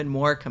becomes even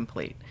more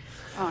complete.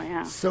 Oh,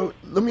 yeah. So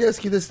let me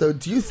ask you this, though.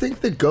 Do you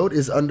think the goat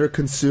is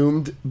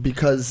under-consumed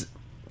because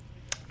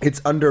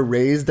it's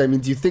under-raised? I mean,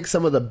 do you think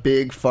some of the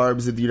big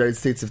farms in the United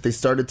States, if they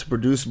started to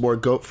produce more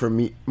goat for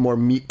meat, more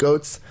meat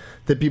goats,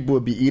 that people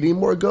would be eating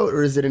more goat?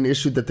 Or is it an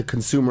issue that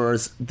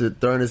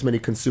that there aren't as many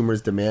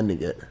consumers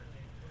demanding it?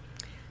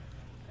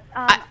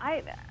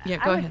 I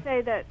go would ahead.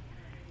 say that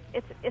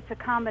it's a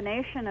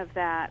combination of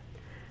that,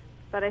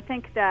 but I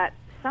think that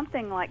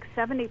something like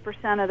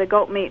 70% of the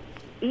goat meat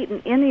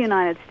eaten in the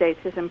United States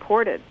is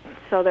imported.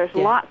 So there's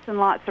lots and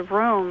lots of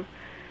room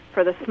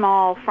for the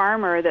small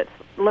farmer that's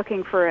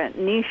looking for a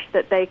niche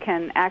that they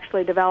can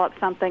actually develop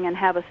something and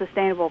have a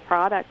sustainable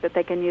product that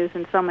they can use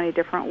in so many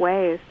different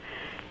ways.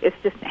 It's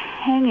just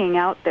hanging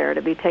out there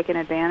to be taken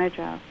advantage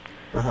of.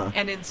 Uh-huh.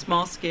 And in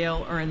small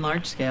scale or in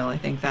large scale, I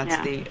think that's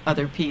the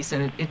other piece,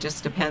 and it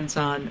just depends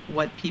on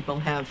what people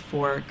have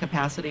for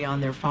capacity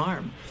on their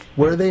farm.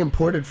 Where are they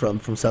imported from?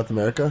 From South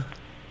America?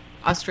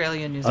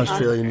 Australia and New Zealand.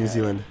 Australia, New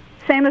Zealand.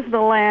 Same as the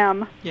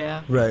lamb.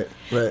 Yeah. Right.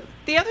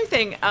 The other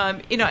thing,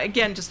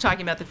 again, just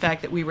talking about the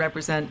fact that we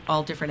represent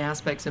all different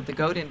aspects of the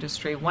goat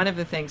industry, one of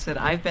the things that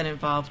I've been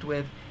involved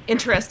with,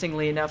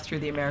 interestingly enough, through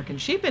the American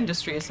Sheep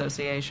Industry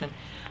Association,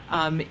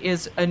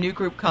 is a new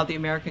group called the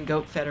American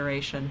Goat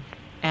Federation.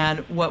 And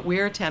what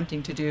we're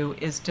attempting to do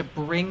is to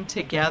bring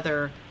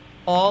together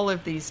all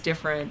of these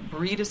different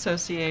breed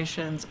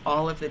associations,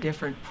 all of the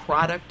different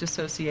product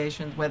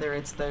associations, whether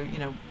it's the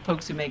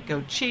folks who make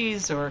goat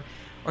cheese or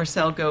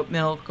sell goat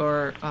milk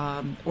or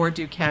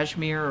do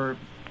cashmere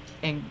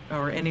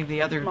or any of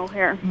the other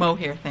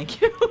mohair,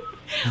 thank you.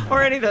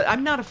 Or any of the,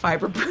 I'm not a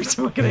fiber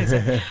person, what can I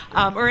say?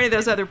 Or any of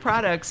those other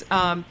products,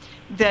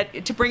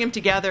 that to bring them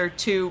together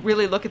to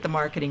really look at the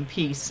marketing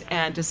piece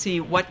and to see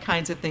what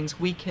kinds of things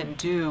we can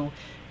do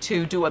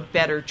to do a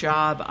better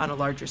job on a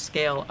larger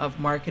scale of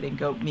marketing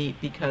goat meat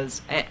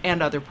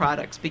and other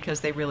products, because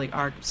they really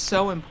are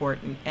so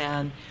important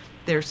and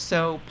they're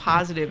so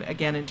positive,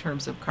 again, in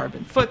terms of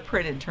carbon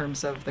footprint, in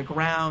terms of the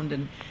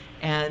ground,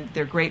 and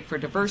they're great for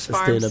diverse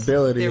farms.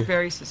 Sustainability. They're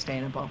very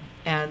sustainable.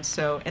 And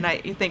I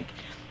think,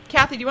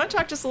 Kathy, do you want to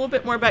talk just a little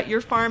bit more about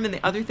your farm and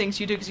the other things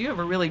you do? Because you have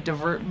a really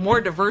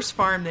more diverse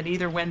farm than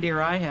either Wendy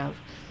or I have.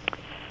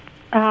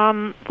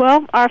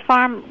 Well, our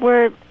farm,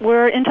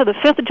 we're into the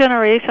fifth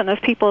generation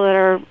of people that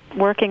are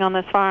working on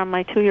this farm.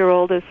 My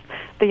 2-year-old is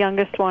the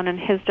youngest one, and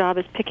his job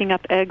is picking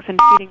up eggs and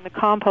feeding the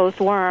compost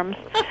worms,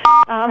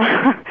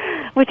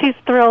 which he's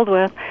thrilled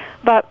with.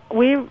 But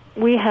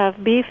we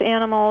have beef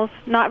animals,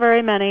 not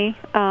very many,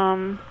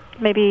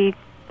 maybe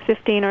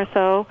 15 or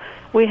so.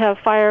 We have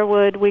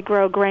firewood, we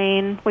grow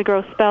grain, we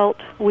grow spelt,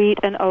 wheat,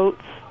 and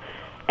oats.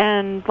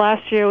 And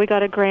last year we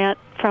got a grant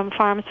from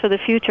Farms for the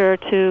Future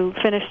to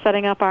finish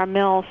setting up our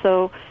mill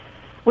so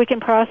we can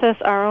process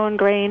our own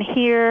grain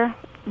here,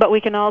 but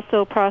we can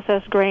also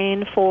process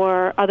grain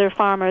for other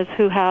farmers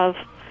who have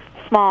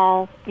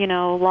small,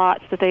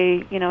 lots that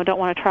they, don't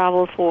want to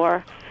travel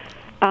for.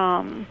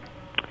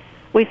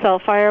 We sell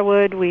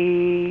firewood,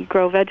 we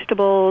grow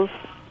vegetables.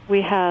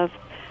 We have,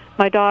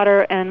 my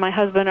daughter and my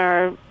husband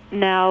are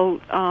now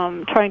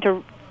trying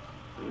to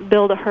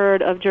build a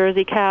herd of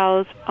Jersey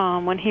cows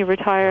when he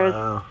retires.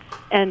 Wow.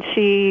 And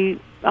she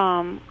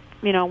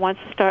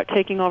wants to start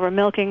taking over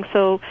milking.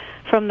 So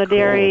from the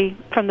dairy,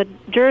 from the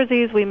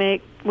Jerseys,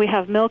 we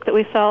have milk that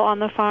we sell on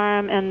the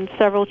farm, and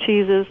several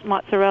cheeses,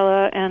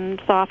 mozzarella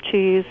and soft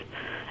cheese,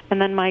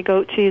 And then my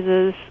goat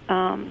cheeses,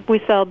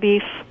 we sell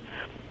beef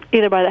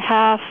either by the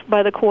half,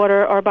 by the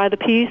quarter, or by the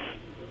piece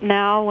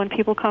now when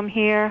people come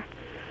here.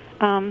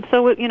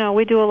 So,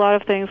 we do a lot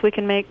of things. We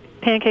can make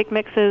pancake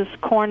mixes,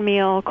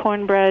 cornmeal,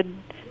 cornbread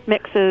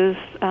mixes,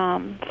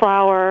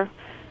 flour,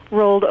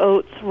 rolled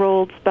oats,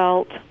 rolled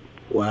spelt.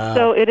 Wow.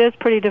 So it is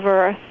pretty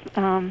diverse.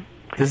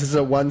 This is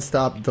a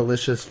one-stop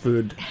delicious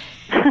food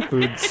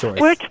source.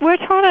 We're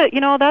trying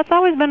to, that's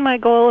always been my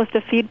goal, is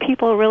to feed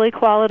people really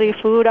quality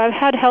food. I've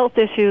had health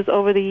issues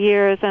over the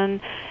years,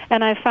 and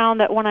I found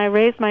that when I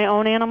raised my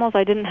own animals,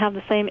 I didn't have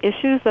the same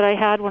issues that I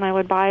had when I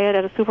would buy it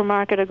at a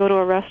supermarket or go to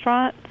a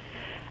restaurant.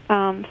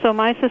 So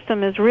my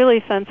system is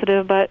really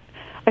sensitive, but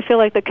I feel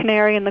like the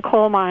canary in the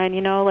coal mine,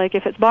 like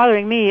if it's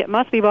bothering me, it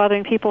must be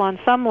bothering people on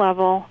some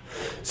level.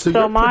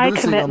 So my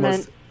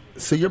commitment...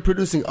 So you're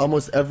producing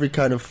almost every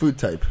kind of food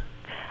type?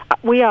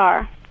 We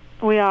are.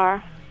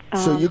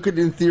 So you could,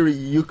 in theory,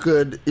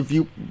 if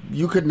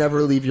you could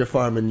never leave your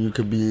farm and you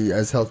could be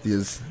as healthy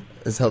as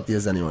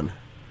anyone.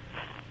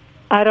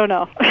 I don't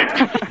know.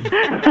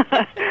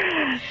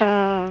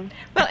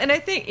 Well, and I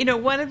think,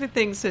 one of the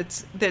things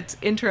that's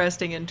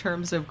interesting in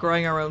terms of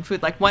growing our own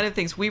food, like one of the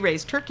things, we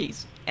raise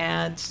turkeys.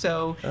 And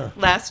so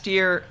last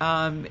year,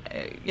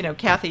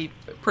 Kathy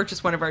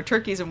purchased one of our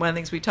turkeys, and one of the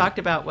things we talked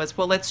about was,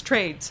 well, let's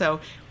trade. So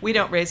we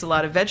don't raise a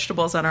lot of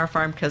vegetables on our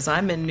farm because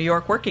I'm in New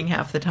York working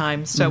half the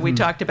time. So we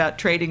talked about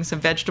trading some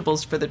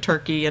vegetables for the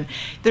turkey. And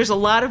there's a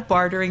lot of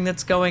bartering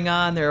that's going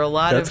on. There are a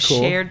lot of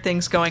shared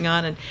things going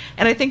on. And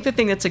I think the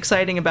thing that's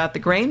exciting about the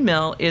grain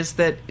mill is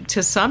that,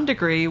 to some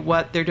degree,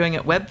 what they're doing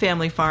at Webb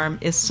Family Farm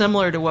is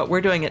similar to what we're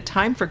doing at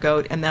Thyme for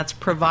Goat, and that's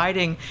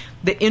providing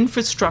the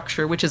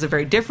infrastructure, which is a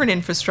very different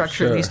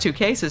infrastructure in these two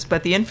cases,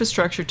 but the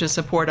infrastructure to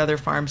support other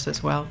farms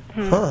as well.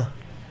 Huh.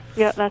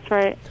 Yeah, that's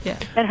right. Yeah.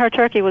 And her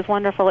turkey was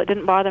wonderful. It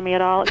didn't bother me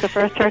at all. It's the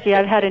first turkey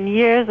I've had in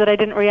years that I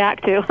didn't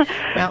react to.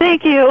 Well,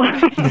 thank you.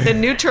 The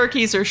new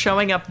turkeys are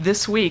showing up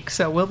this week,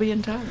 so we'll be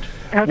in touch.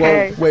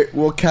 Okay.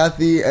 Well,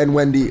 Kathy and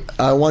Wendy,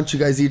 I want you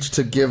guys each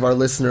to give our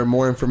listener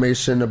more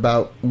information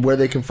about where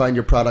they can find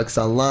your products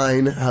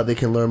online, how they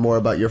can learn more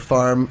about your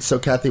farm. So,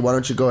 Kathy, why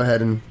don't you go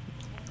ahead and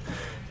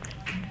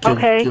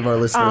give our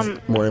listeners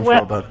more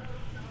info about it.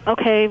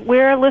 Okay,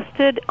 we're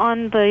listed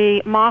on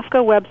the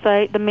MOFGA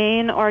website, the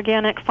Maine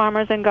Organic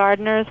Farmers and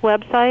Gardeners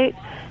website.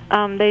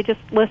 They just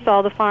list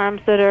all the farms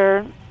that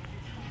are,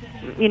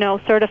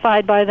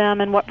 certified by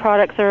them and what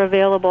products are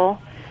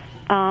available.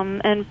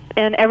 And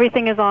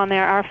everything is on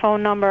there, our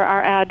phone number,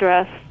 our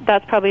address.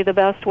 That's probably the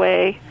best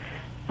way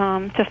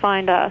to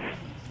find us.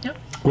 Yep.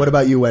 What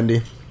about you,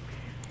 Wendy?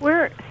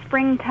 We're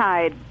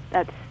Springtide.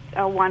 That's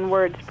one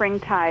word,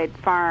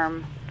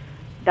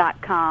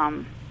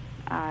 springtidefarm.com.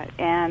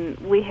 And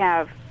we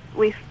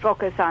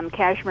focus on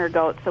cashmere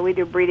goats, so we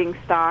do breeding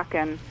stock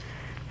and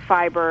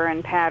fiber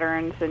and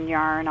patterns and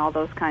yarn, all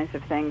those kinds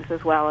of things,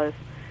 as well as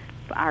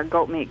our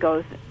goat meat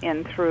goes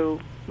in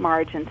through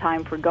Marge and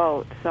Thyme for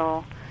Goat.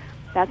 So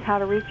that's how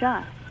to reach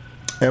us.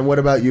 And what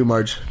about you,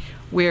 Marge?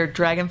 We're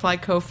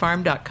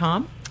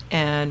dragonflycovefarm.com.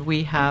 And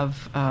we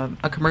have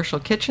a commercial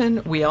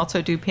kitchen. We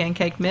also do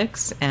pancake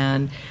mix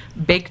and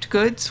baked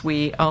goods.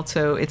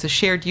 It's a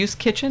shared use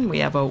kitchen. We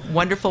have a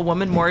wonderful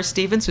woman, Maura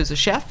Stevens, who's a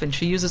chef, and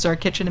she uses our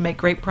kitchen to make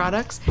great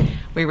products.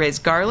 We raise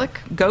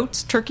garlic,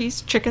 goats,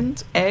 turkeys,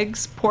 chickens,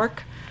 eggs,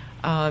 pork,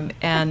 and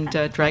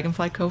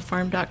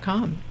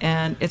dragonflycovefarm.com.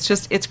 And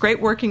it's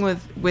great working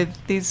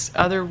with these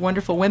other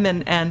wonderful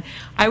women. And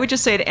I would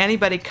just say to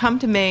anybody, come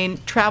to Maine,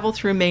 travel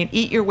through Maine,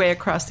 eat your way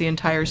across the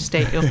entire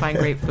state. You'll find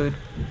great food.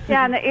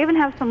 Yeah, and they even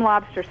have some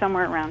lobster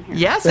somewhere around here.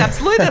 Yes,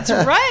 absolutely. That's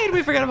right.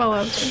 We forgot about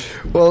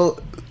lobster. Well,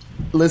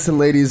 listen,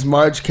 ladies,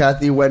 Marge,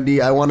 Kathy,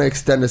 Wendy, I want to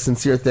extend a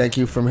sincere thank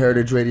you from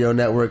Heritage Radio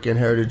Network and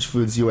Heritage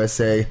Foods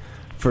USA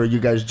for you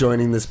guys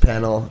joining this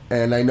panel.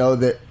 And I know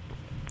that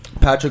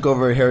Patrick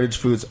over at Heritage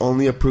Foods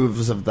only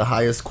approves of the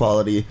highest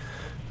quality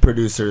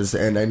producers,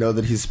 and I know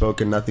that he's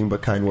spoken nothing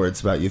but kind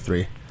words about you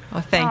three.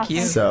 Well, thank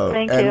you.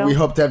 Thank you. We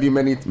hope to have you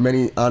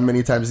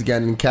many times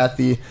again. And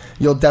Kathy,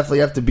 you'll definitely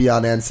have to be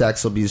on Ann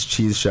Saxelby's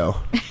cheese show.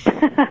 All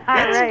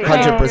right.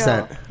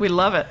 100%. We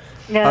love it.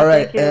 Yeah, all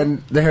right, thank you.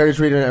 and the Heritage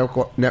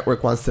Radio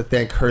Network wants to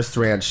thank Hearst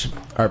Ranch,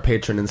 our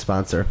patron and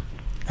sponsor.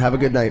 Have a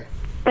good night.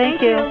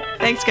 Thank you.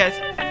 Thanks, guys.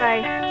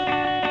 Bye.